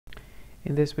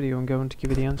In this video, I'm going to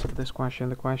give you the answer to this question.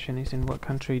 The question is, in what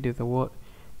country did the World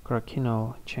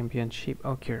Crokinole Championship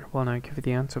occur? Well, now I give you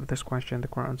the answer of this question. The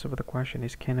correct answer for the question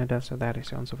is Canada, so that is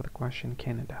the answer for the question,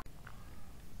 Canada.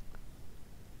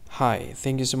 Hi,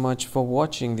 thank you so much for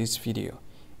watching this video.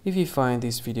 If you find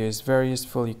this video is very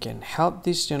useful, you can help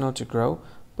this channel to grow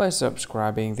by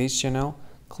subscribing this channel.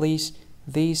 Please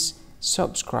this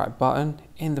subscribe button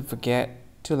and don't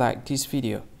forget to like this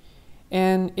video.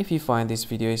 And if you find this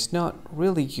video is not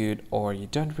really good, or you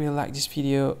don't really like this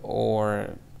video,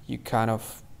 or you kind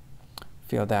of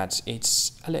feel that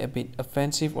it's a little bit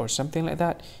offensive or something like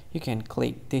that, you can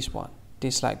click this one,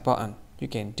 dislike button. You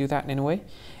can do that anyway.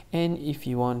 And if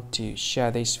you want to share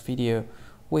this video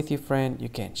with your friend, you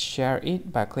can share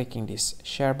it by clicking this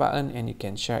share button, and you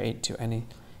can share it to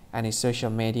any social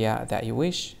media that you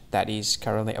wish that is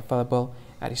currently available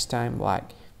at this time,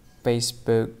 like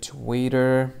Facebook,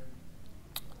 Twitter,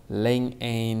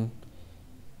 LinkedIn,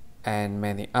 and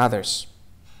many others,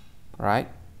 right?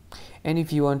 And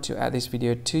if you want to add this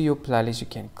video to your playlist, you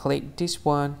can click this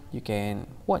one. You can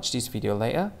watch this video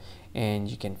later,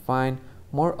 and you can find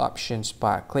more options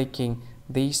by clicking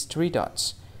these three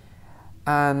dots.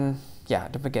 And yeah,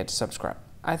 don't forget to subscribe.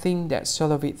 I think that's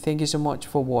all of it. Thank you so much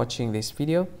for watching this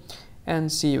video, and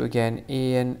see you again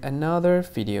in another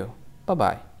video. Bye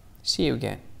bye. See you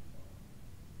again.